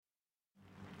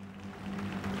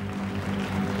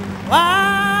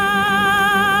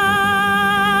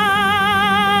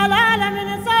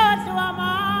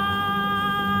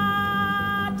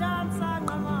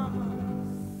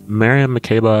Miriam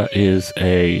Makeba is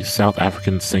a South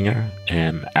African singer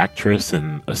and actress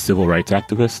and a civil rights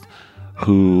activist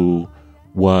who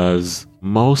was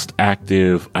most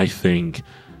active, I think,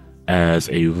 as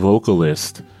a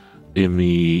vocalist in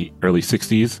the early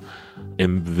 60s,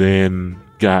 and then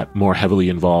got more heavily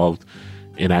involved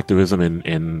in activism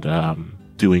and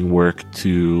doing work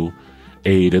to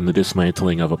aid in the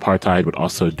dismantling of apartheid, but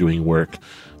also doing work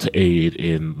to aid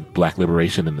in Black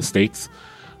liberation in the States.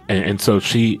 And so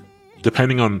she,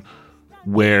 depending on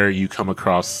where you come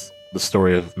across the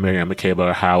story of Miriam Makeba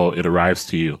or how it arrives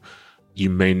to you, you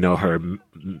may know her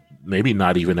maybe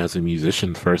not even as a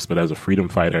musician first, but as a freedom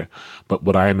fighter. But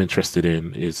what I am interested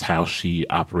in is how she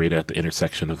operated at the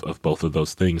intersection of both of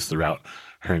those things throughout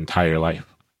her entire life.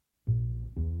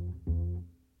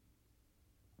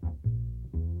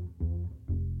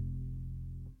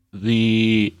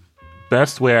 The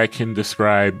best way I can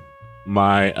describe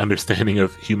my understanding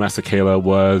of Hugh Masekela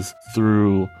was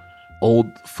through old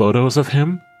photos of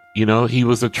him. You know, he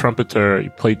was a trumpeter, he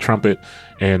played trumpet,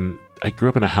 and I grew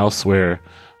up in a house where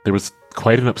there was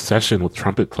quite an obsession with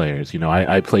trumpet players. You know,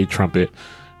 I played trumpet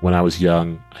when I was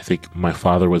young. I think my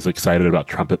father was excited about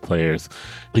trumpet players.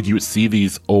 And you would see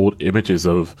these old images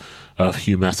of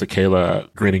Hugh Masekela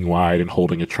grinning wide and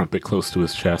holding a trumpet close to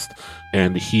his chest.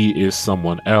 And he is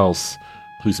someone else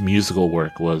whose musical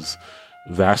work was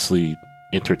vastly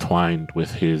intertwined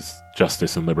with his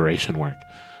justice and liberation work.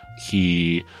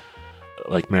 He,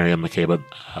 like Miriam Makeba,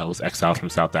 was exiled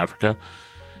from South Africa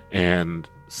and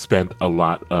spent a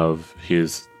lot of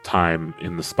his time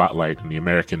in the spotlight, in the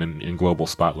American and global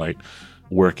spotlight,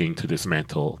 working to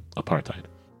dismantle apartheid.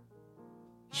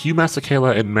 Hugh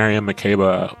Masekela and Miriam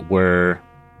Makeba were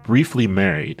briefly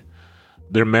married.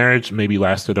 Their marriage maybe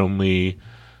lasted only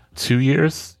 2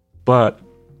 years, but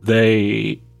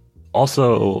they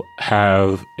also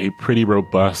have a pretty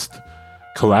robust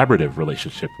collaborative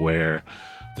relationship where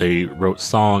they wrote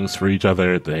songs for each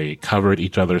other, they covered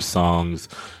each other's songs,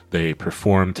 they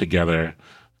performed together.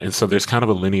 And so there's kind of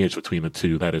a lineage between the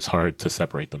two that is hard to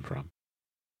separate them from.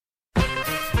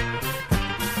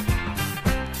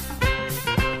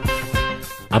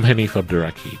 I'm Hanif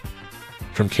Abdurraqib.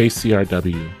 From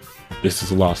KCRW, this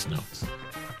is Lost Notes,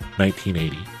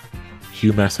 1980,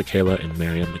 Hugh Masekela and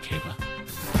Miriam Makeba.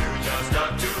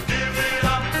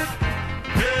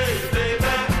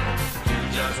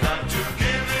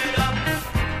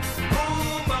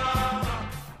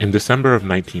 In December of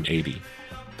 1980,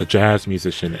 the jazz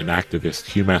musician and activist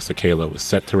Hugh Masekela was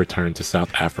set to return to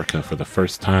South Africa for the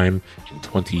first time in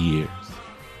 20 years.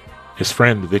 His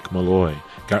friend Vic Malloy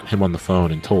got him on the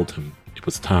phone and told him it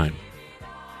was time.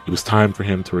 It was time for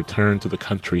him to return to the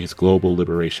country his global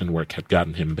liberation work had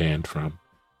gotten him banned from.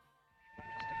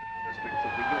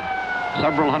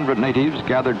 Several hundred natives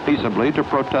gathered peaceably to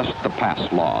protest the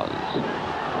past laws.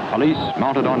 Police,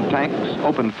 mounted on tanks,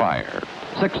 opened fire.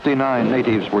 69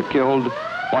 natives were killed,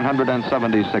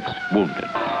 176 wounded.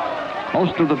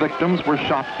 Most of the victims were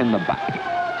shot in the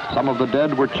back. Some of the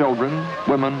dead were children,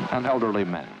 women, and elderly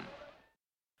men.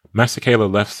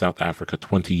 Masekela left South Africa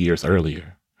 20 years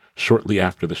earlier, shortly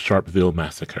after the Sharpeville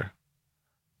massacre.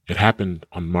 It happened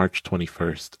on March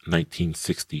 21st,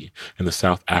 1960, in the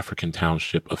South African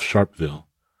township of Sharpeville,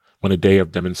 when a day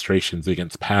of demonstrations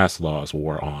against pass laws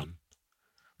wore on.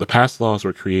 The pass laws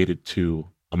were created to,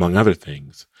 among other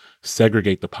things,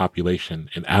 segregate the population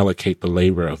and allocate the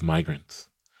labor of migrants.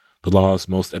 The laws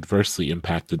most adversely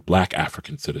impacted Black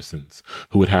African citizens,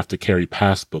 who would have to carry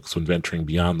pass books when venturing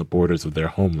beyond the borders of their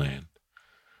homeland.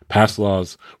 Pass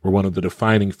laws were one of the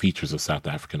defining features of South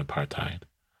African apartheid.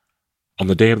 On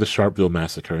the day of the Sharpeville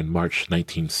massacre in March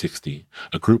 1960,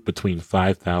 a group between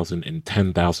 5,000 and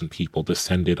 10,000 people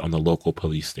descended on the local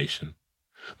police station.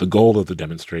 The goal of the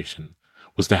demonstration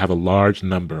was to have a large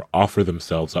number offer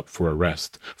themselves up for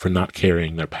arrest for not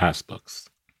carrying their passbooks.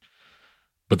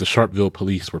 But the Sharpeville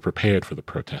police were prepared for the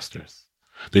protesters.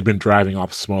 They'd been driving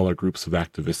off smaller groups of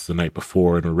activists the night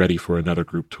before and were ready for another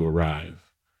group to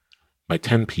arrive. By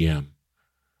 10 p.m.,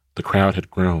 the crowd had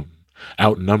grown,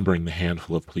 outnumbering the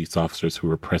handful of police officers who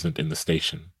were present in the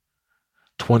station.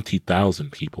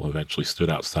 20,000 people eventually stood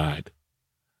outside.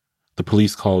 The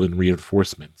police called in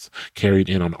reinforcements, carried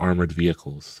in on armored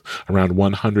vehicles. Around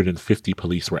 150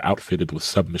 police were outfitted with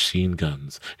submachine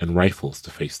guns and rifles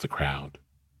to face the crowd.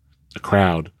 The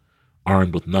crowd,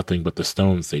 armed with nothing but the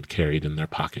stones they'd carried in their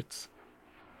pockets.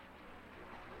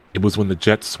 It was when the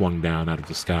jets swung down out of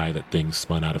the sky that things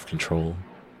spun out of control.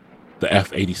 The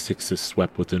F-86s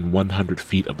swept within 100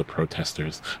 feet of the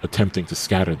protesters, attempting to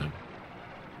scatter them.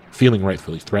 Feeling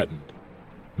rightfully threatened,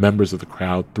 members of the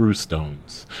crowd threw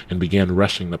stones and began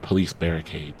rushing the police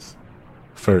barricades.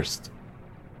 First,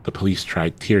 the police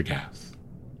tried tear gas.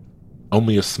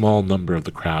 Only a small number of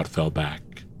the crowd fell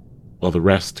back, while the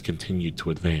rest continued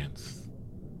to advance.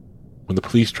 When the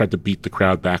police tried to beat the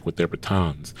crowd back with their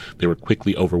batons, they were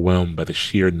quickly overwhelmed by the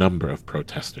sheer number of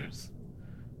protesters.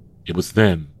 It was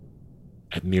then,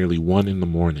 at nearly 1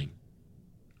 a.m,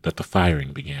 that the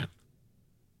firing began.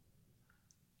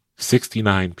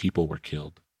 69 people were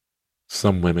killed.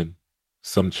 Some women,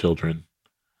 some children.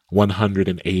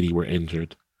 180 were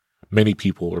injured. Many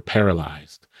people were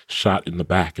paralyzed, shot in the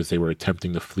back as they were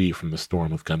attempting to flee from the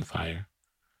storm of gunfire.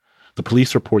 The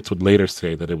police reports would later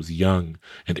say that it was young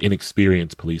and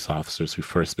inexperienced police officers who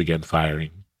first began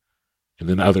firing, and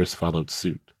then others followed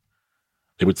suit.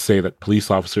 They would say that police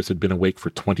officers had been awake for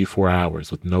 24 hours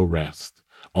with no rest,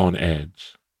 on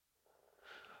edge.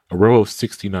 A row of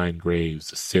 69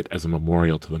 graves sit as a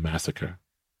memorial to the massacre.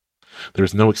 There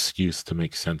is no excuse to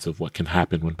make sense of what can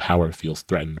happen when power feels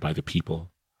threatened by the people,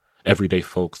 everyday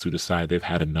folks who decide they've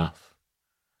had enough.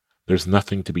 There's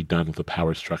nothing to be done with a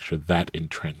power structure that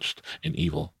entrenched in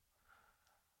evil.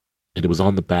 And it was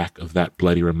on the back of that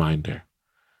bloody reminder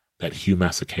that Hugh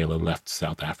Masekela left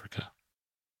South Africa.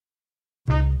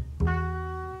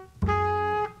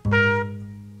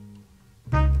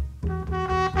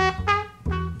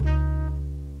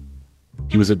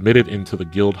 He was admitted into the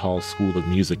Guildhall School of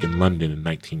Music in London in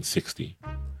 1960.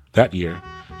 That year,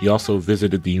 he also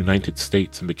visited the United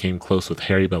States and became close with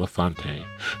Harry Belafonte,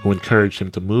 who encouraged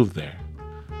him to move there.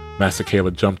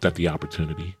 Masekela jumped at the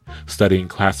opportunity, studying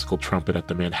classical trumpet at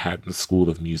the Manhattan School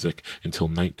of Music until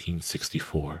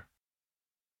 1964.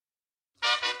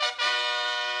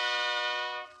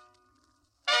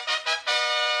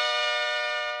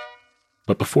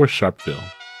 But before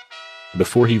Sharpeville, and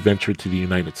before he ventured to the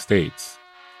United States,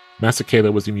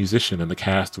 Masekela was a musician in the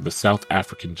cast of the South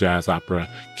African jazz opera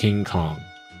King Kong,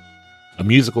 a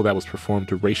musical that was performed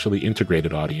to a racially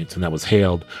integrated audience and that was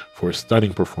hailed for a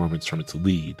stunning performance from its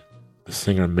lead, the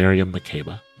singer Miriam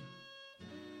Makeba.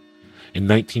 In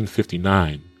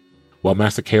 1959, while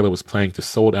Masekela was playing to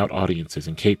sold-out audiences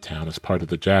in Cape Town as part of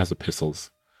the Jazz Epistles,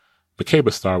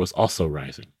 Makeba's star was also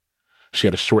rising. She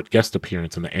had a short guest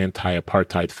appearance in the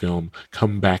anti-apartheid film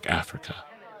Come Back Africa.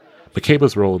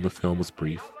 Makeba's role in the film was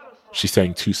brief. She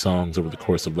sang 2 songs over the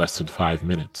course of less than 5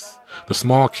 minutes. The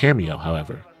small cameo,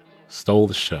 however, stole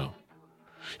the show.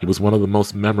 It was one of the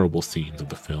most memorable scenes of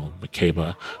the film,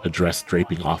 Makeba, a dress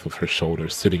draping off of her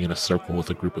shoulders, sitting in a circle with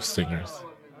a group of singers.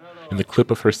 In the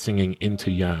clip of her singing Into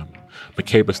Yam,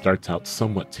 Makeba starts out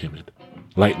somewhat timid,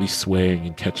 lightly swaying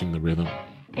and catching the rhythm.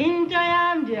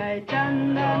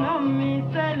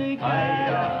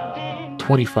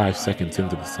 25 seconds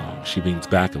into the song, she leans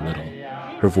back a little,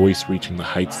 her voice reaching the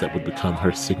heights that would become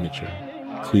her signature,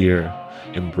 clear,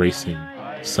 embracing,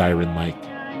 siren-like.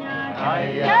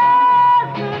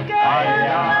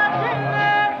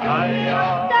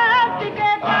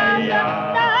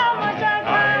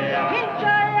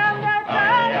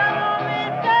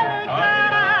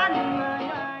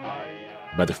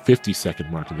 By the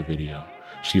 50-second mark of the video,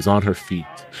 she is on her feet,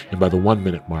 and by the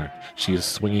 1-minute mark, she is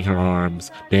swinging her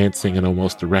arms, dancing, and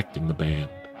almost directing the band.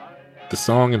 The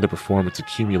song and the performance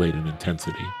accumulate in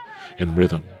intensity and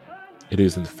rhythm. It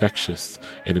is infectious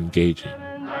and engaging.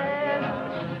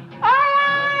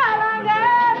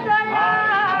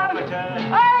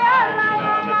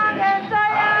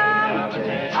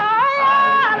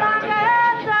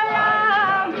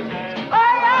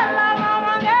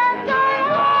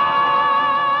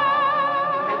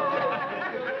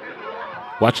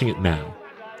 Watching it now,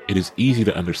 it is easy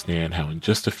to understand how in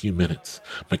just a few minutes,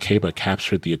 Makeba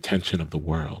captured the attention of the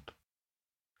world.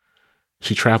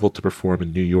 She traveled to perform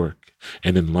in New York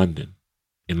and in London.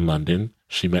 In London,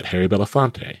 she met Harry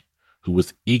Belafonte, who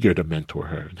was eager to mentor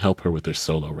her and help her with her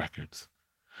solo records.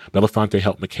 Belafonte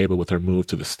helped Makeba with her move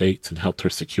to the States and helped her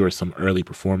secure some early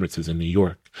performances in New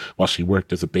York while she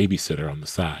worked as a babysitter on the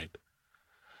side.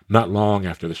 Not long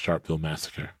after the Sharpeville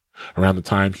massacre, around the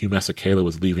time Hugh Masekela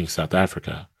was leaving South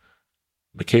Africa,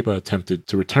 Makeba attempted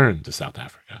to return to South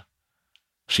Africa.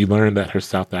 She learned that her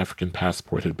South African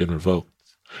passport had been revoked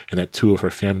and that 2 of her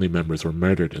family members were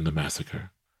murdered in the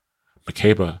massacre.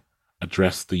 Makeba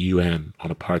addressed the UN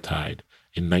on apartheid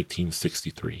in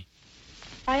 1963.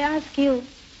 I ask you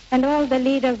and all the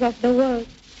leaders of the world,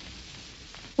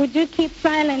 would you keep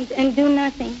silent and do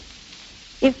nothing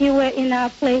if you were in our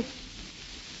place?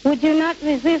 Would you not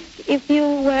resist if you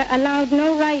were allowed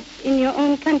no rights in your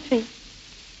own country?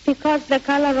 because the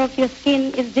color of your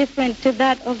skin is different to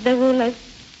that of the rulers.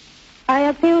 I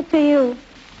appeal to you,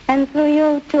 and through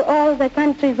you to all the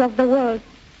countries of the world,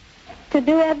 to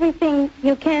do everything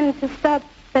you can to stop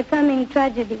the coming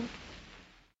tragedy.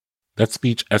 That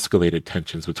speech escalated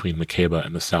tensions between Makeba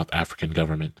and the South African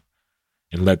government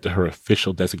and led to her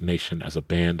official designation as a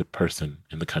banned person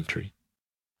in the country.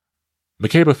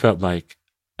 Makeba felt like,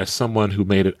 as someone who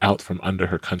made it out from under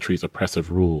her country's oppressive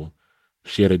rule,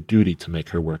 she had a duty to make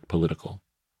her work political,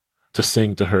 to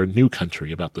sing to her new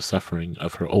country about the suffering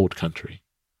of her old country.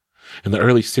 In the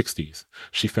early 60s,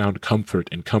 she found comfort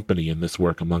and company in this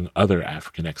work among other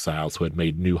African exiles who had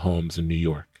made new homes in New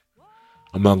York.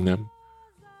 Among them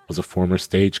was a former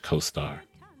stage co-star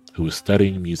who was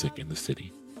studying music in the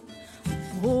city.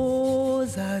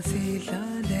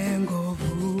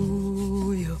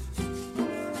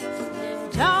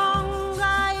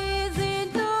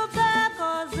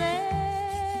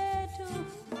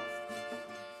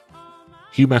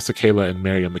 Hugh Masekela and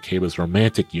Miriam Makeba's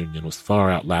romantic union was far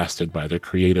outlasted by their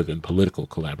creative and political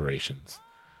collaborations.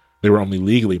 They were only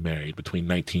legally married between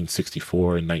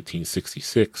 1964 and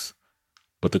 1966,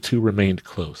 but the two remained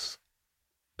close.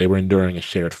 They were enduring a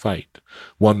shared fight,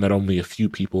 one that only a few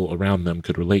people around them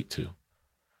could relate to.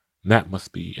 And that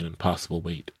must be an impossible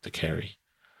weight to carry.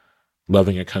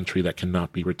 Loving a country that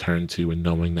cannot be returned to and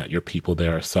knowing that your people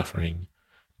there are suffering,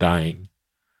 dying.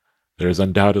 There is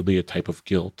undoubtedly a type of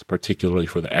guilt, particularly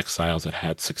for the exiles that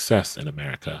had success in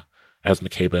America, as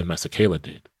Makeba and Masekela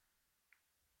did.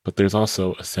 But there's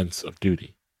also a sense of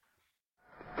duty.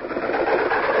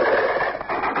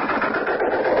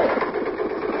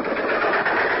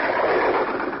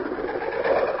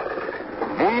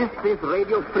 This is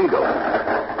Radio Freedom,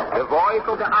 the voice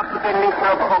of the African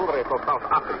National Congress of South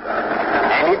Africa,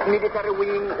 and its military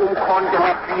wing, Umkhonto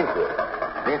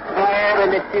we the spear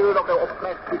and the shield of the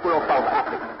oppressed people of South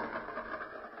Africa.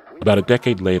 About a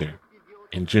decade later,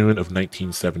 in June of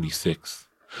 1976,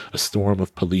 a storm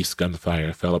of police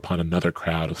gunfire fell upon another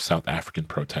crowd of South African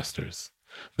protesters.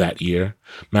 That year,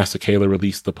 Masekela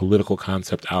released the political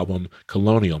concept album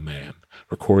Colonial Man,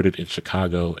 recorded in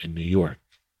Chicago and New York.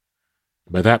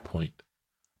 By that point,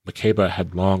 Makeba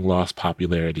had long lost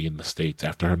popularity in the States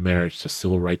after her marriage to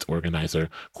civil rights organizer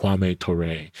Kwame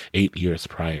Ture 8 years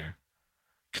prior.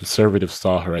 Conservatives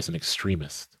saw her as an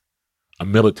extremist, a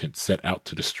militant set out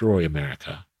to destroy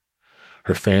America.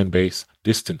 Her fan base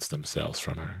distanced themselves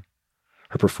from her.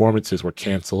 Her performances were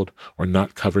canceled or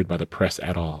not covered by the press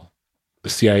at all. The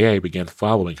CIA began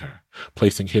following her,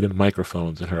 placing hidden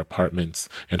microphones in her apartments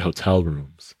and hotel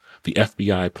rooms. The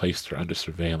FBI placed her under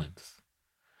surveillance.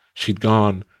 She'd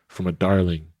gone from a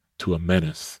darling to a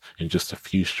menace in just a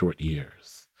few short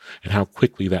years, and how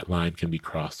quickly that line can be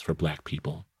crossed for Black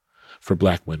people. For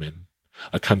Black women,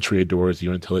 a country adores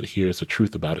you until it hears the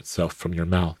truth about itself from your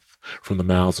mouth, from the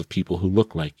mouths of people who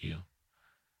look like you.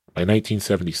 By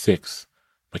 1976,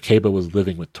 Makeba was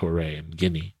living with Touré in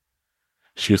Guinea.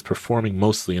 She was performing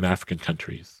mostly in African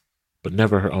countries, but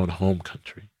never her own home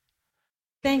country.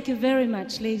 Thank you very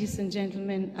much, ladies and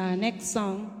gentlemen. Our next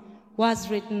song was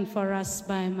written for us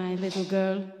by my little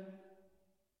girl,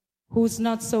 who's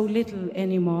not so little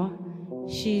anymore.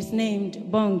 She's named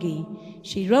Bongi.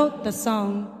 She wrote the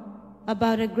song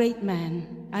about a great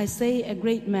man. I say a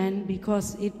great man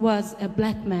because it was a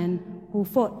Black man who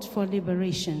fought for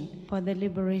liberation, for the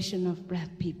liberation of Black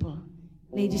people.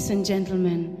 Ladies and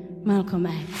gentlemen, Malcolm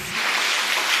X.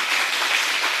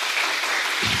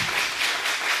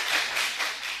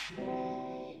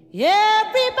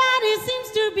 Everybody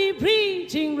seems to be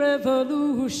preaching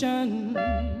revolution,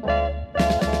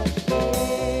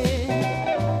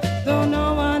 though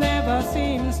no one ever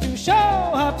seems to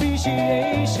show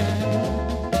appreciation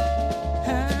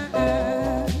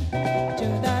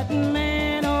to that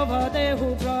man over there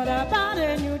who brought about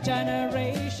a new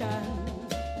generation.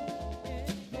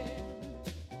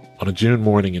 On a June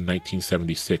morning in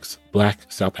 1976,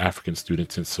 Black South African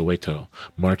students in Soweto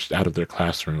marched out of their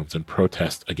classrooms in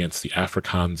protest against the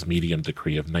Afrikaans Medium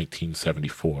Decree of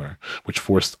 1974, which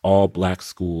forced all Black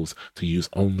schools to use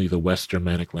only the West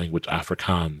Germanic language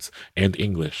Afrikaans and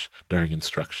English during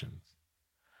instruction.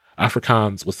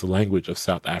 Afrikaans was the language of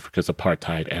South Africa's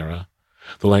apartheid era.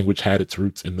 The language had its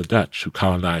roots in the Dutch, who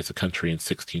colonized the country in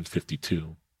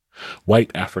 1652.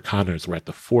 White Afrikaners were at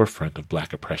the forefront of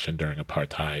Black oppression during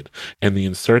apartheid, and the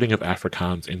inserting of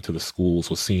Afrikaans into the schools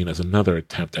was seen as another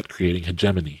attempt at creating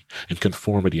hegemony and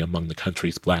conformity among the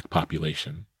country's Black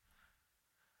population.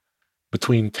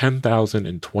 Between 10,000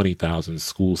 and 20,000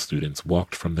 school students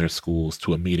walked from their schools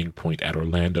to a meeting point at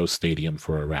Orlando Stadium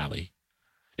for a rally.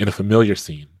 In a familiar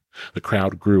scene, the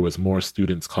crowd grew as more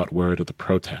students caught word of the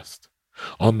protest.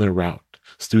 On their route,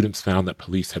 students found that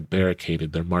police had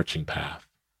barricaded their marching path.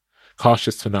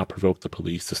 Cautious to not provoke the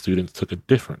police, the students took a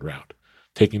different route,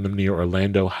 taking them near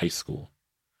Orlando High School.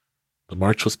 The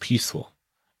march was peaceful,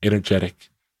 energetic,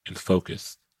 and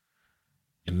focused.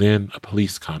 And then a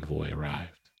police convoy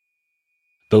arrived.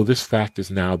 Though this fact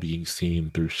is now being seen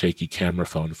through shaky camera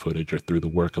phone footage or through the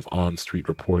work of on-street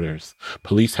reporters,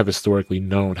 police have historically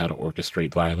known how to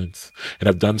orchestrate violence, and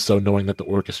have done so knowing that the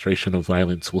orchestration of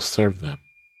violence will serve them.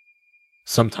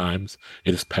 Sometimes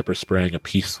it is pepper spraying a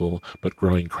peaceful but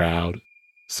growing crowd.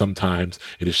 Sometimes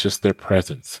it is just their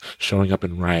presence, showing up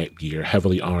in riot gear,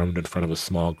 heavily armed in front of a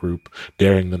small group,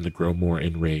 daring them to grow more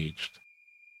enraged.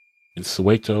 In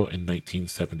Soweto in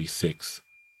 1976,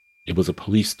 it was a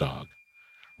police dog,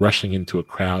 rushing into a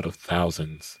crowd of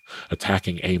thousands,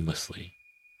 attacking aimlessly.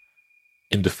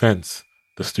 In defense,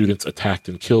 the students attacked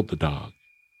and killed the dog.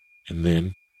 And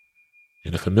then,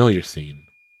 in a familiar scene,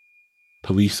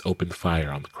 police opened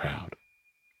fire on the crowd.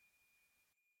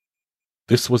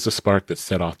 This was the spark that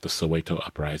set off the Soweto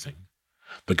uprising.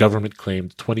 The government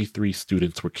claimed 23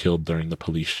 students were killed during the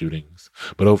police shootings,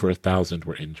 but over 1,000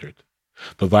 were injured.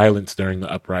 The violence during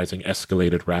the uprising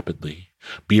escalated rapidly.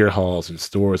 Beer halls and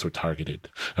stores were targeted.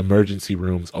 Emergency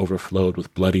rooms overflowed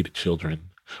with bloodied children.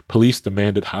 Police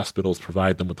demanded hospitals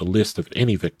provide them with a list of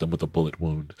any victim with a bullet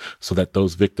wound so that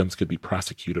those victims could be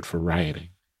prosecuted for rioting.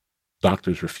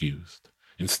 Doctors refused,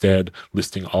 instead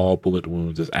listing all bullet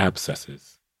wounds as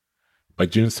abscesses. By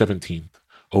June 17th,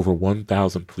 over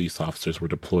 1,000 police officers were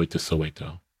deployed to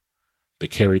Soweto. They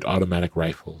carried automatic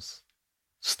rifles,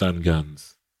 stun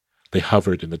guns. They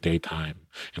hovered in the daytime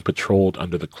and patrolled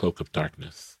under the cloak of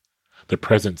darkness. Their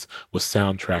presence was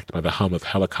soundtracked by the hum of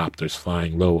helicopters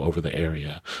flying low over the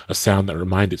area, a sound that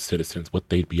reminded citizens what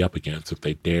they'd be up against if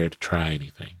they dared to try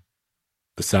anything.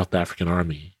 The South African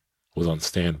Army was on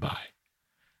standby.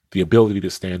 The ability to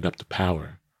stand up to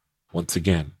power, once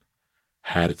again,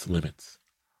 had its limits.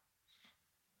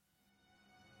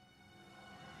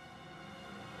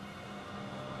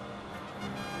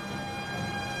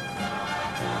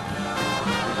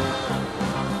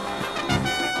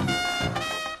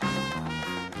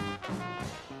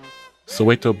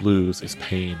 Soweto blues is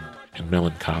pained and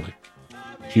melancholic.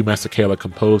 Hugh Masekela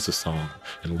composed the song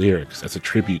and lyrics as a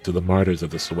tribute to the martyrs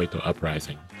of the Soweto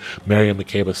uprising. Miriam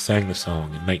Makeba sang the song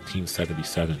in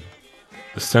 1977.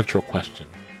 The central question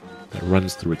that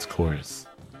runs through its chorus: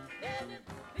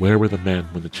 where were the men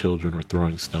when the children were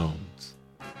throwing stones?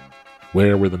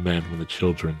 Where were the men when the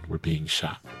children were being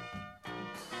shot?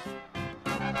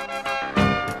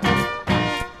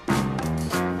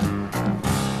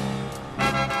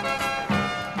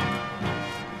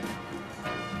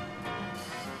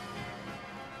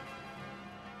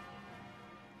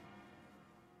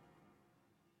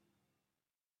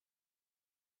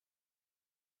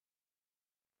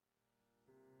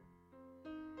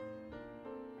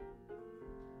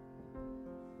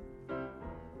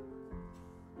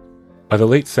 By the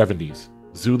late 70s,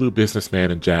 Zulu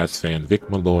businessman and jazz fan Vic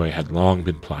Malloy had long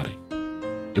been plotting.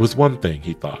 It was one thing,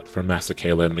 he thought, for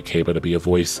Masekela and Makeba to be a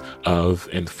voice of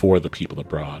and for the people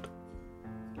abroad.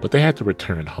 But they had to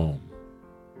return home.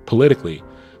 Politically,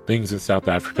 things in South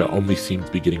Africa only seemed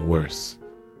to be getting worse.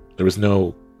 There was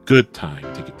no good time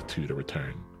to get the two to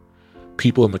return.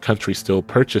 People in the country still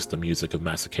purchased the music of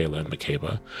Masekela and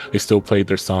Makeba. They still played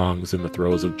their songs in the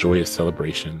throes of joyous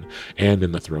celebration and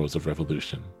in the throes of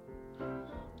revolution.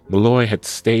 Malloy had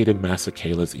stayed in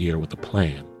Masekela's ear with a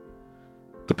plan.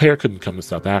 The pair couldn't come to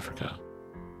South Africa,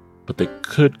 but they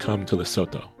could come to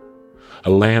Lesotho, a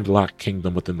landlocked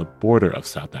kingdom within the border of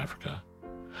South Africa.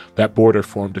 That border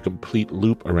formed a complete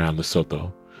loop around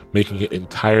Lesotho, making it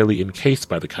entirely encased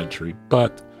by the country,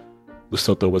 but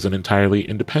Lesotho was an entirely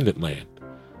independent land.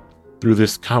 Through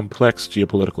this complex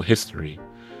geopolitical history,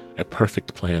 a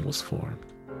perfect plan was formed.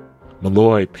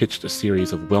 Malloy pitched a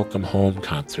series of welcome home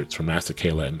concerts for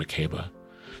Masekela and Makeba,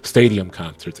 stadium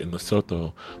concerts in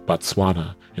Lesotho,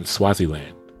 Botswana, and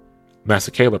Swaziland.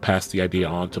 Masekela passed the idea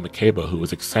on to Makeba, who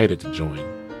was excited to join.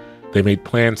 They made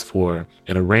plans for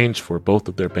and arranged for both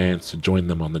of their bands to join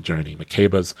them on the journey,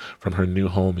 Makeba's from her new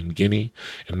home in Guinea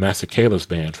and Masekela's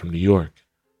band from New York.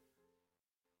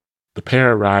 The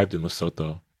pair arrived in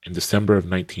Lesotho in December of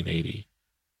 1980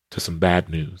 to some bad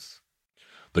news.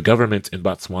 The governments in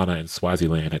Botswana and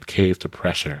Swaziland had caved to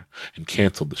pressure and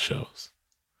canceled the shows.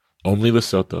 Only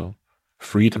Lesotho,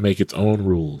 free to make its own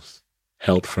rules,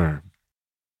 held firm.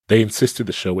 They insisted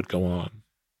the show would go on,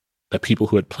 that people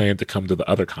who had planned to come to the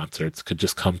other concerts could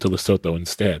just come to Lesotho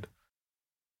instead.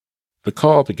 The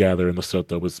call to gather in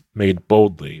Lesotho was made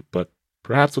boldly, but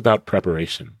perhaps without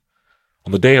preparation.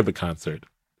 On the day of the concert,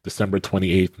 December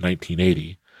 28,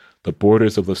 1980, the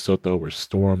borders of Lesotho were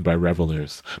stormed by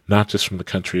revelers, not just from the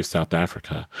country of South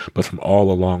Africa, but from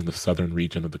all along the southern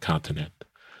region of the continent.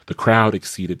 The crowd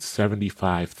exceeded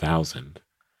 75,000.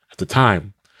 At the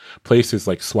time, places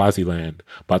like Swaziland,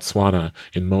 Botswana,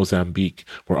 and Mozambique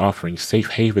were offering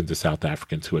safe haven to South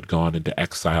Africans who had gone into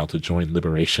exile to join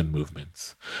liberation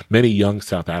movements. Many young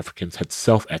South Africans had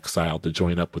self-exiled to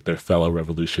join up with their fellow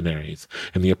revolutionaries,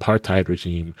 and the apartheid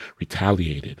regime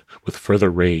retaliated with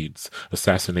further raids,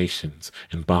 assassinations,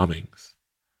 and bombings.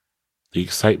 The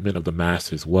excitement of the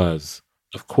masses was,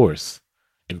 of course,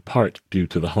 in part due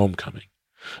to the homecoming,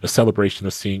 a celebration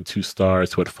of seeing two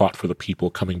stars who had fought for the people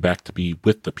coming back to be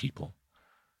with the people.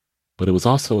 But it was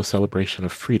also a celebration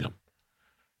of freedom,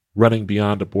 running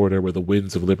beyond a border where the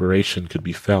winds of liberation could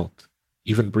be felt,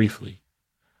 even briefly.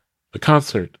 The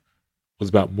concert was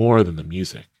about more than the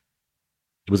music.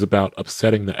 It was about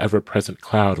upsetting the ever-present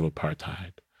cloud of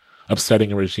apartheid,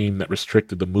 upsetting a regime that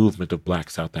restricted the movement of Black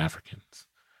South Africans.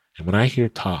 And when I hear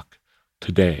talk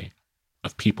today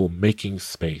of people making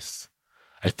space,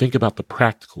 I think about the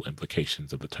practical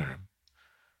implications of the term.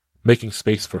 Making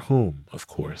space for whom, of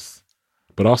course,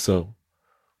 but also,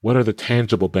 what are the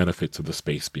tangible benefits of the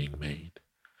space being made?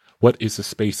 What is the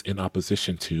space in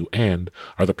opposition to, and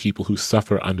are the people who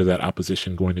suffer under that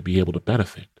opposition going to be able to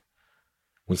benefit?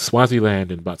 When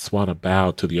Swaziland and Botswana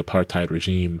bowed to the apartheid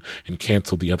regime and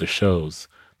canceled the other shows,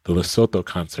 the Lesotho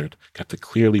concert got to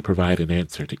clearly provide an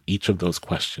answer to each of those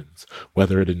questions,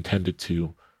 whether it intended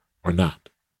to or not.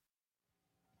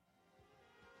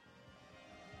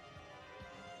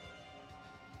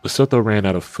 Lesotho ran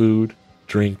out of food,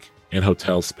 drink, and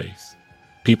hotel space.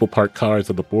 People parked cars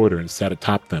at the border and sat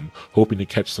atop them, hoping to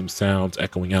catch some sounds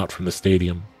echoing out from the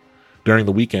stadium. During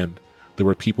the weekend, there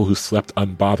were people who slept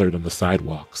unbothered on the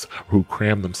sidewalks, or who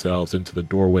crammed themselves into the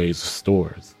doorways of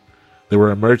stores. There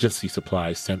were emergency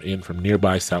supplies sent in from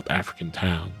nearby South African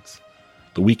towns.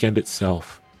 The weekend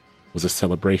itself was a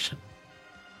celebration,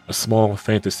 a small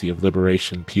fantasy of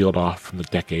liberation peeled off from the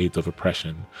decades of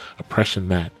oppression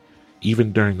that,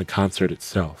 even during the concert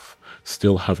itself,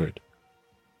 still hovered.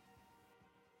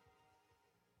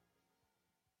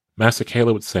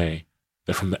 Masekela would say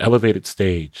that from the elevated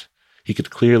stage, he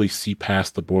could clearly see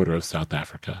past the border of South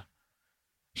Africa.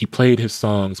 He played his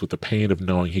songs with the pain of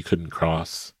knowing he couldn't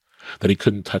cross, that he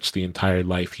couldn't touch the entire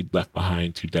life he'd left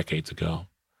behind 2 decades ago.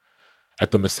 At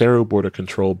the Maseru border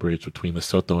control bridge between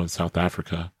Lesotho and South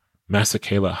Africa,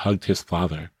 Masekela hugged his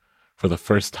father for the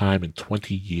first time in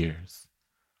 20 years.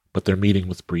 But their meeting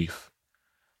was brief.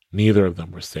 Neither of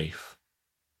them were safe.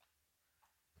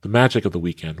 The magic of the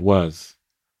weekend was,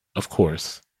 of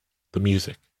course, the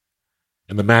music.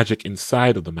 And the magic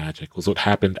inside of the magic was what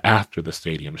happened after the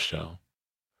stadium show.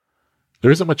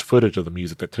 There isn't much footage of the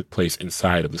music that took place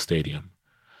inside of the stadium.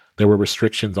 There were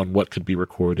restrictions on what could be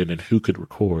recorded and who could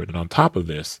record, and on top of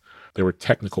this, there were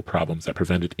technical problems that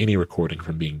prevented any recording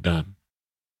from being done.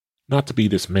 Not to be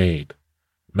dismayed,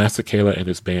 Masekela and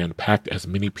his band packed as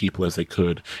many people as they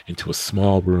could into a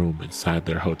small room inside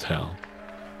their hotel.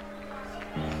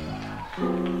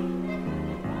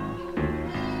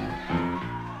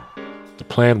 The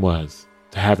plan was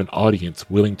to have an audience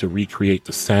willing to recreate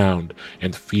the sound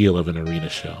and feel of an arena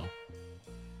show.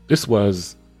 This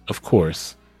was, of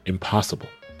course, impossible.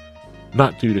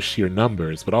 Not due to sheer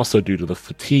numbers, but also due to the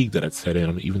fatigue that had set in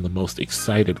on even the most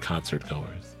excited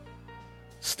concertgoers.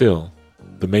 Still,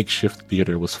 the makeshift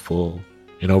theater was full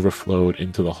and overflowed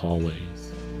into the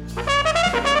hallways.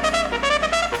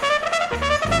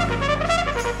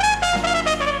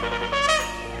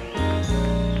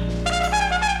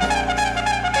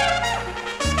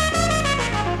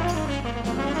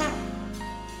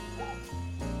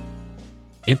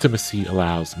 Intimacy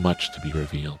allows much to be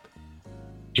revealed.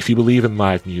 If you believe in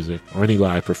live music or any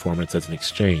live performance as an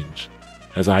exchange,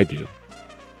 as I do,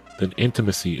 then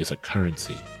intimacy is a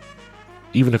currency.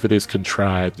 Even if it is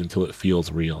contrived until it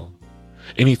feels real.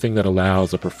 Anything that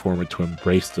allows a performer to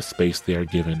embrace the space they are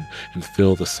given and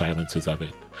fill the silences of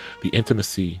it. The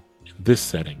intimacy in this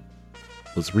setting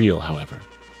was real, however.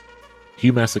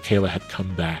 Hugh Masekela had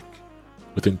come back,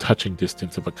 within touching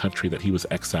distance of a country that he was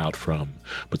exiled from,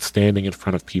 but standing in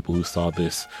front of people who saw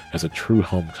this as a true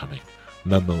homecoming,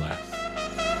 nonetheless.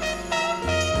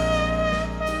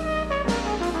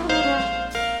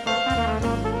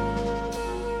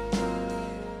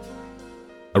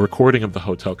 A recording of the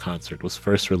hotel concert was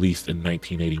first released in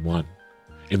 1981,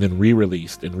 and then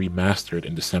re-released and remastered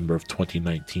in December of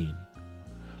 2019.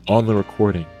 On the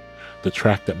recording, the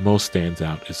track that most stands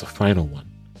out is the final one.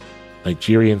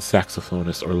 Nigerian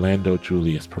saxophonist Orlando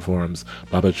Julius performs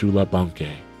Babajula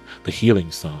Banke, the healing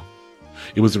song,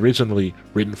 It was originally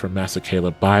written for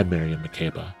Masekela by Miriam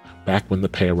Makeba, back when the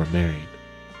pair were married.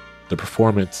 The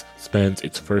performance spends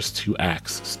its first 2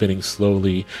 acts spinning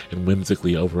slowly and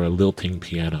whimsically over a lilting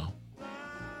piano.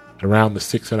 Around the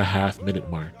 6.5-minute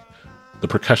mark, the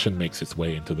percussion makes its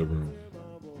way into the room.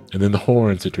 And then the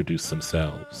horns introduce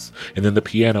themselves, and then the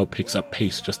piano picks up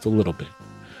pace just a little bit.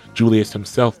 Julius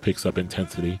himself picks up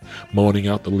intensity, moaning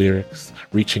out the lyrics,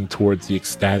 reaching towards the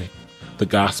ecstatic, the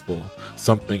gospel,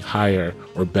 something higher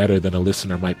or better than a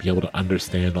listener might be able to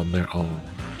understand on their own.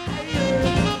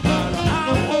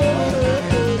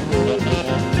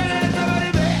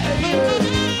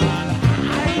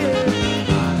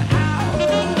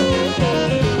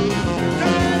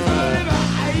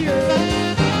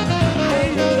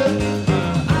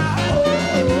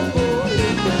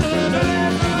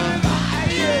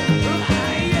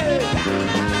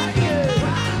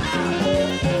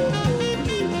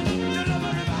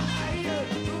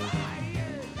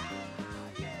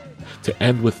 To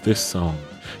end with this song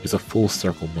is a full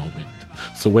circle moment.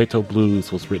 Soweto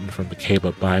Blues was written from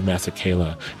Makeba by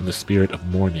Masekela in the spirit of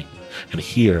mourning, and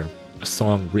here, a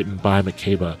song written by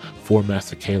Makeba for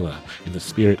Masekela in the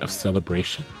spirit of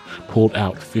celebration, pulled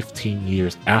out 15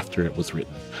 years after it was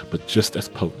written, but just as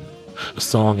potent. A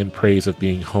song in praise of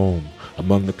being home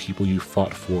among the people you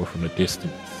fought for from a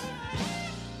distance.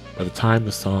 By the time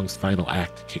the song's final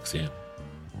act kicks in,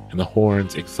 and the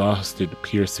horn's exhausted,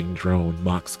 piercing drone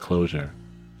mocks closure,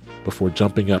 before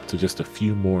jumping up to just a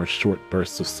few more short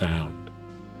bursts of sound,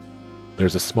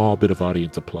 there's a small bit of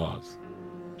audience applause,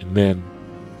 and then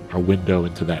our window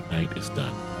into that night is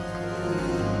done.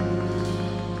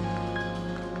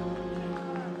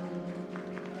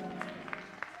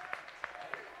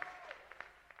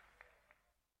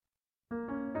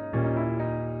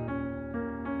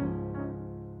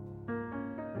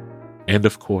 And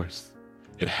of course,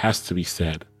 it has to be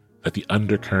said that the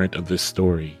undercurrent of this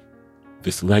story,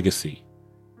 this legacy,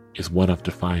 is one of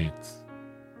defiance.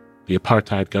 The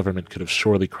apartheid government could have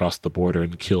surely crossed the border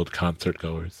and killed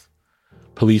concertgoers.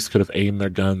 Police could have aimed their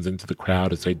guns into the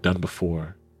crowd as they'd done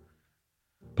before.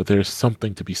 But there is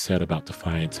something to be said about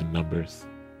defiance in numbers,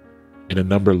 in a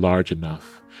number large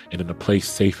enough and in a place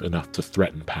safe enough to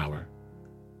threaten power,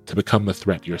 to become the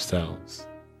threat yourselves,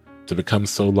 to become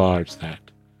so large that,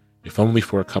 if only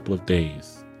for a couple of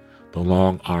days, the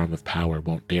long arm of power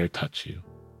won't dare touch you.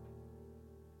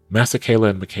 Masekela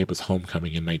and Makeba's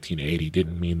homecoming in 1980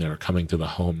 didn't mean they were coming to the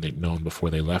home they'd known before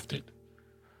they left it.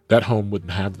 That home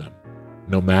wouldn't have them,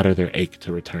 no matter their ache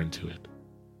to return to it.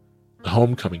 The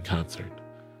homecoming concert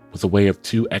was a way of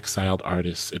 2 exiled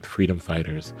artists and freedom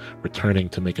fighters returning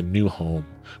to make a new home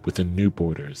within new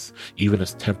borders, even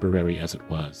as temporary as it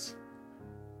was.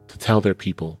 To tell their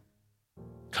people,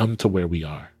 come to where we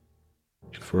are.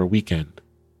 And for a weekend,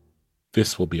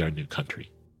 this will be our new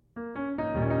country.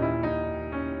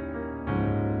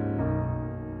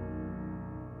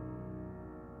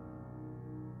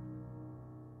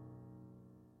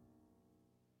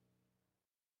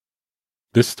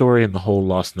 This story and the whole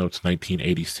Lost Notes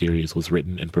 1980 series was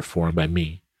written and performed by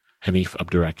me, Hanif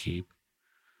Abdurraqib.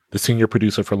 The senior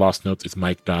producer for Lost Notes is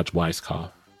Mike Dodge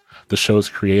Weiskopf. The show's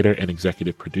creator and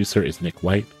executive producer is Nick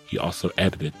White. He also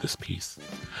edited this piece.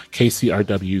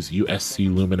 KCRW's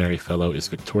USC Luminary Fellow is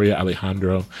Victoria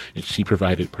Alejandro, and she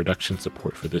provided production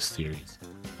support for this series.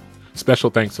 Special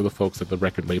thanks to the folks at the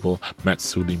record label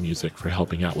Matsuli Music for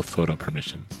helping out with photo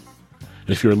permissions. And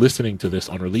if you're listening to this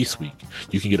on release week,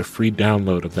 you can get a free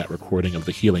download of that recording of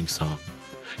the Healing Song.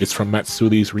 It's from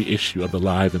Matsuli's reissue of the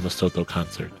Live in Lesotho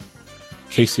concert.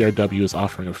 KCRW is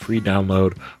offering a free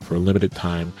download for a limited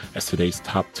time as today's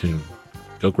top tune.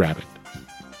 Go grab it.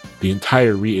 The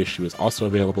entire reissue is also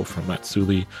available from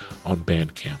Matsuli on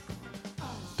Bandcamp.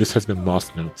 This has been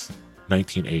Lost Notes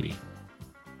 1980.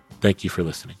 Thank you for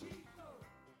listening.